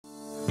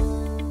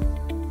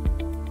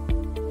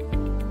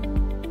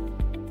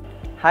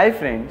Hi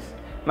friends,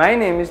 my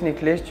name is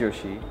Nikhilesh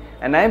Joshi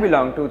and I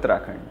belong to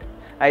Uttarakhand.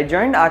 I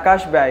joined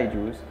Aakash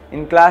BYJU'S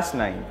in class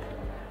 9th.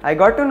 I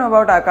got to know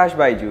about Aakash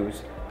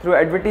BYJU'S through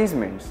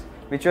advertisements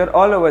which were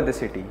all over the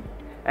city,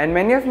 and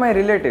many of my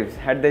relatives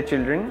had their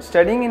children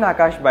studying in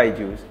Aakash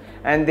BYJU'S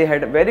and they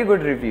had a very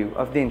good review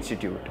of the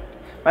institute.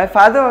 My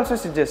father also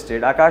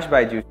suggested Aakash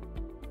BYJU'S.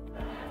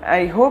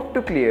 I hope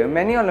to clear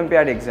many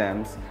Olympiad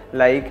exams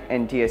like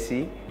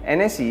NTSE,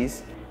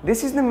 NSEs.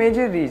 This is the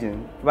major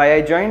reason why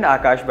I joined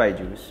Aakash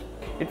BYJU'S.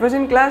 It was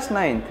in class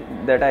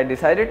 9th that I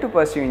decided to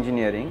pursue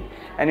engineering,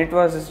 and it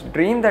was a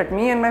dream that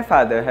me and my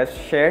father have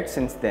shared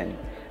since then,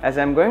 as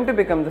I am going to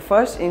become the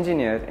first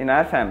engineer in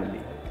our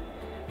family.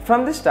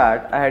 From the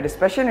start, I had a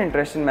special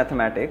interest in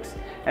mathematics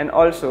and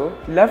also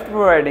loved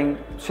providing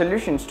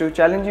solutions to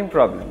challenging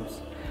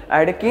problems. I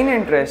had a keen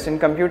interest in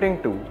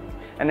computing too,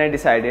 and I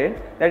decided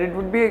that it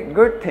would be a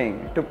good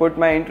thing to put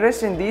my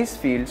interest in these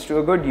fields to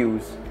a good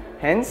use.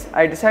 Hence,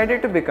 I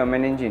decided to become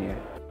an engineer.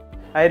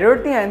 I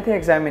wrote the ANTHE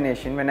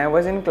examination when I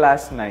was in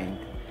class 9th,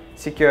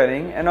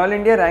 securing an All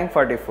India rank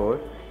 44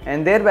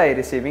 and thereby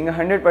receiving a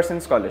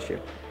 100%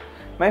 scholarship.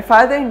 My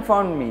father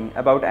informed me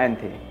about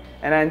ANTHE,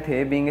 and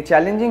ANTHE being a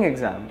challenging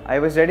exam, I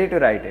was ready to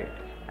write it.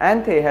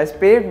 ANTHE has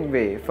paved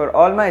way for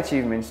all my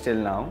achievements till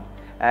now,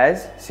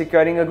 as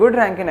securing a good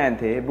rank in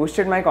ANTHE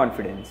boosted my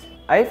confidence.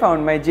 I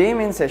found my JEE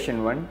Main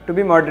Session 1 to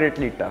be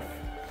moderately tough.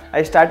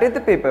 I started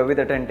the paper with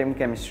attempt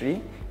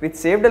chemistry, which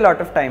saved a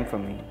lot of time for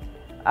me.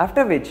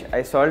 After which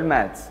I solved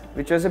maths,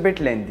 which was a bit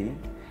lengthy,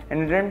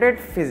 and attempted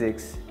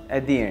physics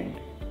at the end.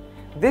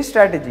 This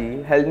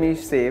strategy helped me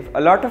save a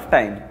lot of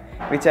time,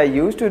 which I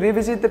used to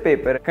revisit the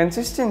paper.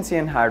 Consistency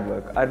and hard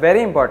work are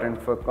very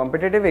important for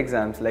competitive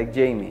exams like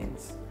JEE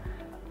Mains.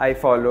 I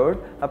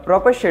followed a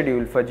proper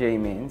schedule for JEE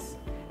Mains.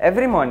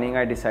 Every morning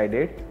I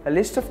decided a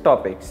list of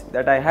topics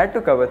that I had to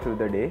cover through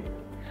the day.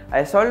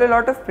 I solved a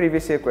lot of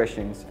previous year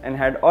questions and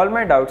had all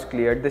my doubts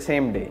cleared the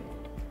same day.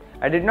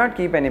 I did not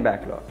keep any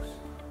backlogs.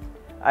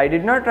 I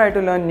did not try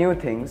to learn new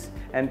things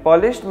and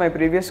polished my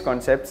previous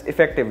concepts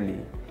effectively.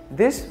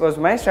 This was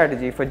my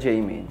strategy for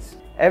JEE Mains.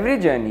 Every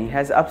journey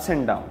has ups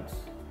and downs.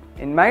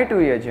 In my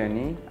 2-year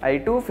journey, I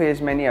too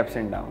faced many ups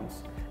and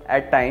downs.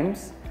 At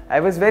times, I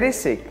was very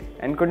sick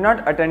and could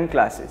not attend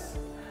classes.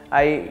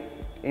 I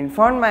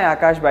informed my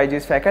Aakash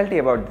BYJU'S faculty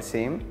about the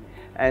same,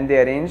 and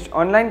they arranged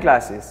online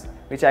classes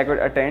which I could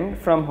attend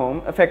from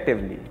home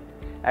effectively.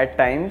 At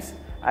times,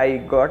 I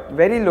got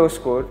very low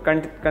score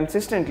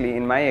consistently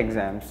in my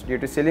exams due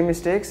to silly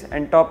mistakes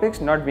and topics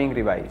not being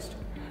revised.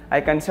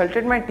 I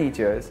consulted my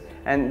teachers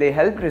and they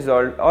helped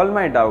resolve all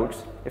my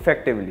doubts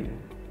effectively.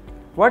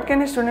 What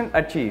can a student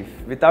achieve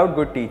without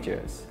good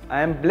teachers?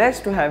 I am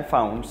blessed to have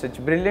found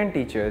such brilliant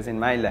teachers in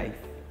my life.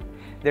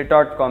 They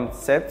taught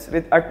concepts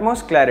with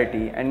utmost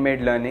clarity and made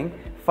learning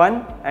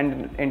fun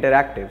and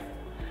interactive.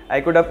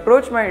 I could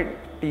approach my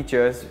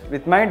teachers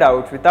with my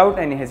doubts without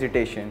any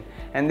hesitation,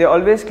 and they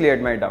always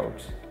cleared my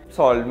doubts,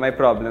 solved my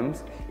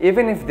problems,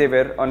 even if they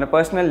were on a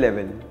personal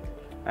level.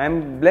 I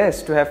am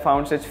blessed to have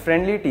found such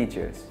friendly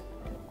teachers.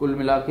 कुल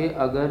मिला के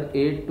अगर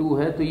 8-2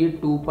 है तो ये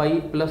 2 pi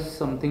plus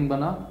something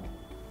बना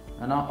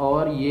है ना,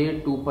 और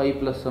ये 2 पाई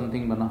प्लस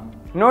समथिंग बना.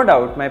 No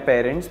doubt my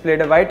parents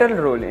played a vital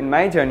role in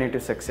my journey to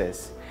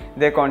success.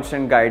 Their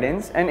constant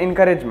guidance and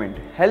encouragement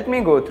helped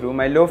me go through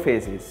my low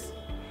phases.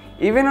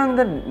 Even on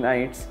the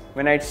nights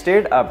when I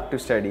stayed up to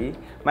study,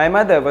 my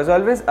mother was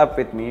always up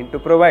with me to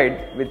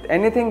provide with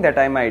anything that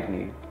I might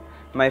need.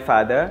 My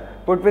father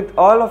put with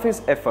all of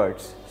his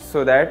efforts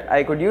so that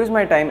I could use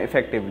my time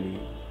effectively.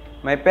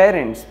 My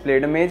parents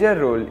played a major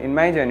role in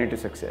my journey to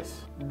success.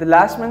 The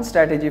last month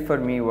strategy for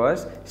me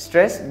was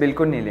stress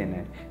बिल्कुल नहीं लेना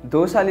है.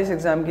 2 साल इस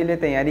exam के लिए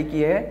तैयारी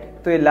की है,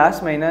 तो ये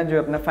लास्ट महीना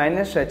जो अपना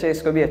फाइनल स्ट्रेच है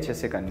इसको भी अच्छे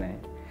से करना है.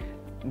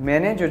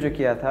 मैंने जो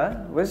किया था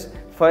was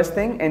first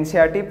thing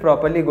NCERT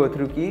properly go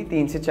through की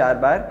 3 से 4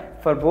 बार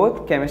for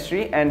both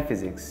chemistry and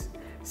physics.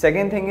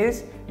 Second thing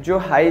is जो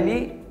highly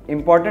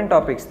important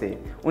topics थे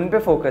उन पे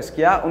फोकस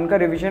किया, उनका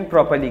रिविजन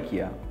प्रॉपरली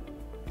किया.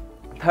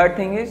 थर्ड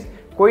थिंग इज़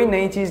कोई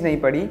नई चीज़ नहीं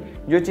पढ़ी,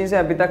 जो चीज़ें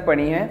अभी तक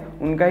पढ़ी हैं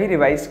उनका ही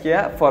रिवाइज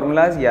किया,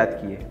 फॉर्मूलाज याद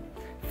किए.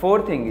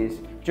 फोर्थ थिंग इज़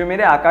जो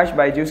मेरे आकाश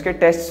बायजूस के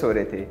टेस्ट्स हो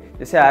रहे थे,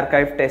 जैसे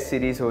आर्काइव टेस्ट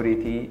सीरीज़ हो रही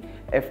थी,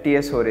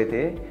 FTS हो रहे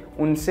थे,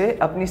 उनसे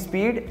अपनी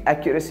स्पीड,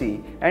 एक्यूरेसी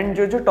एंड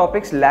जो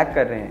टॉपिक्स लैग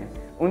कर रहे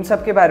हैं उन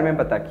सब के बारे में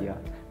पता किया.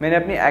 मैंने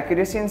अपनी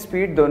एक्यूरेसी एंड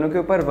स्पीड दोनों के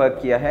ऊपर वर्क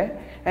किया है,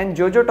 एंड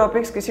जो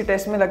टॉपिक्स किसी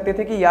टेस्ट में लगते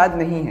थे कि याद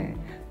नहीं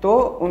हैं तो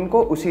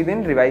उनको उसी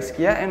दिन रिवाइज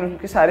किया एंड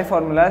उनके सारे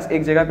फार्मूलाज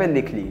एक जगह पे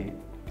लिख लिए.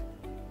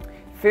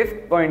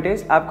 फिफ्थ पॉइंट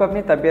इज़ आपको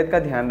अपनी तबीयत का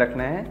ध्यान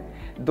रखना है.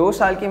 2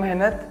 साल की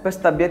मेहनत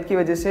बस तबीयत की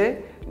वजह से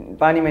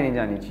पानी में नहीं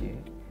जानी चाहिए,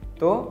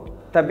 तो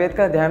तबीयत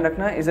का ध्यान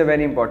रखना is a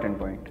very important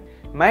point.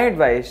 My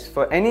advice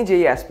for any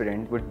JEE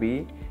aspirant would be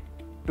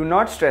to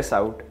not stress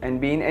out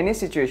and be in any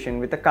situation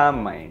with a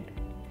calm mind.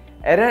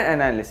 Error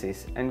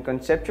analysis and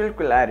conceptual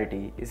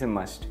clarity is a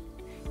must.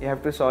 You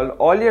have to solve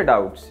all your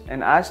doubts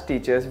and ask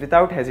teachers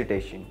without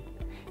hesitation.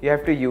 You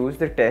have to use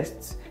the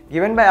tests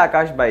given by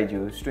Aakash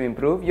BYJU'S to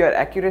improve your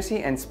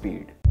accuracy and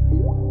speed.